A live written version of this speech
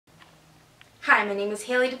Hi, my name is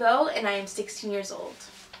Hayley-Devoe, and I am 16 years old.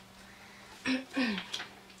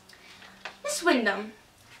 Miss Wyndham,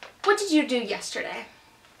 what did you do yesterday?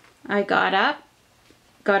 I got up,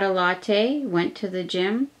 got a latte, went to the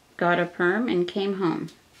gym, got a perm, and came home.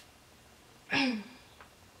 And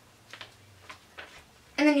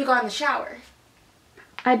then you got in the shower.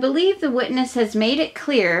 I believe the witness has made it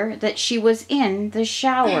clear that she was in the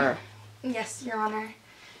shower. Yes, Your Honor.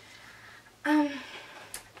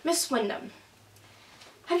 Miss Wyndham,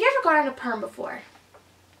 have you ever gotten a perm before?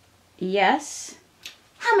 Yes.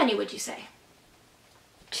 How many would you say?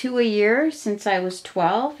 2 a year since I was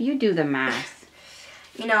 12. You do the math.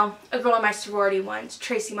 You know, a girl in my sorority once,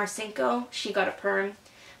 Tracy Marcinko, she got a perm.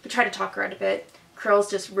 We tried to talk her out a bit. Curls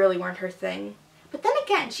just really weren't her thing. But then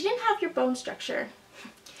again, she didn't have your bone structure.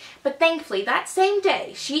 But thankfully, that same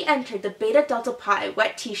day, she entered the Beta Delta Pi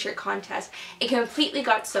wet t-shirt contest and completely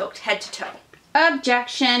got soaked head to toe.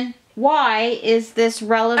 Objection. Why is this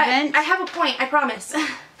relevant? I have a point, I promise.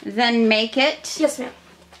 Then make it. Yes, ma'am.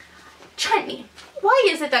 Chutney, why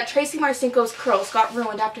is it that Tracy Marcinko's curls got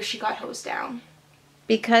ruined after she got hosed down?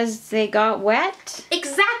 Because they got wet?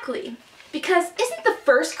 Exactly. Because isn't the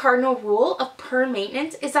first cardinal rule of perm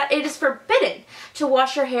maintenance is that it is forbidden to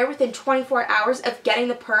wash your hair within 24 hours of getting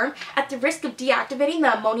the perm at the risk of deactivating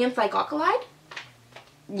the ammonium thioglycolide?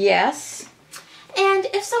 Yes. And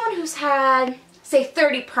if someone who's had, say,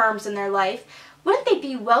 30 perms in their life, wouldn't they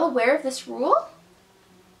be well aware of this rule?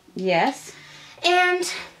 Yes. And,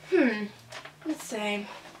 let's say,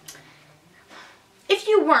 if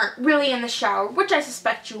you weren't really in the shower, which I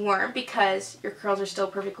suspect you weren't because your curls are still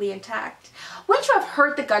perfectly intact, wouldn't you have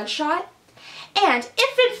heard the gunshot? And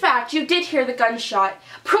if in fact you did hear the gunshot,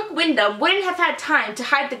 Brooke Wyndham wouldn't have had time to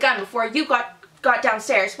hide the gun before you got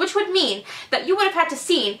downstairs, which would mean that you would have had to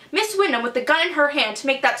seen Miss Wyndham with the gun in her hand to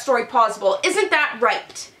make that story plausible. Isn't that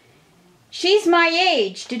right? She's my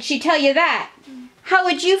age. Did she tell you that? How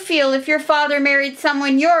would you feel if your father married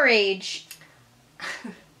someone your age?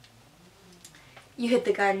 You hid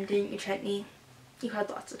the gun, didn't you, Chutney? You had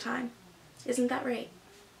lots of time. Isn't that right?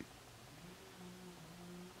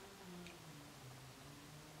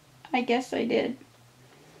 I guess I did.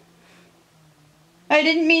 I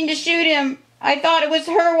didn't mean to shoot him. I thought it was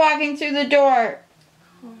her walking through the door.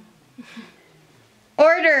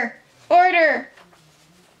 Order! Order!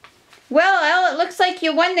 Well, Elle, it looks like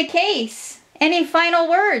you won the case. Any final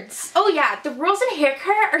words? Oh yeah, the rules in hair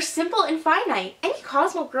care are simple and finite. Any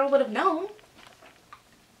Cosmo girl would have known.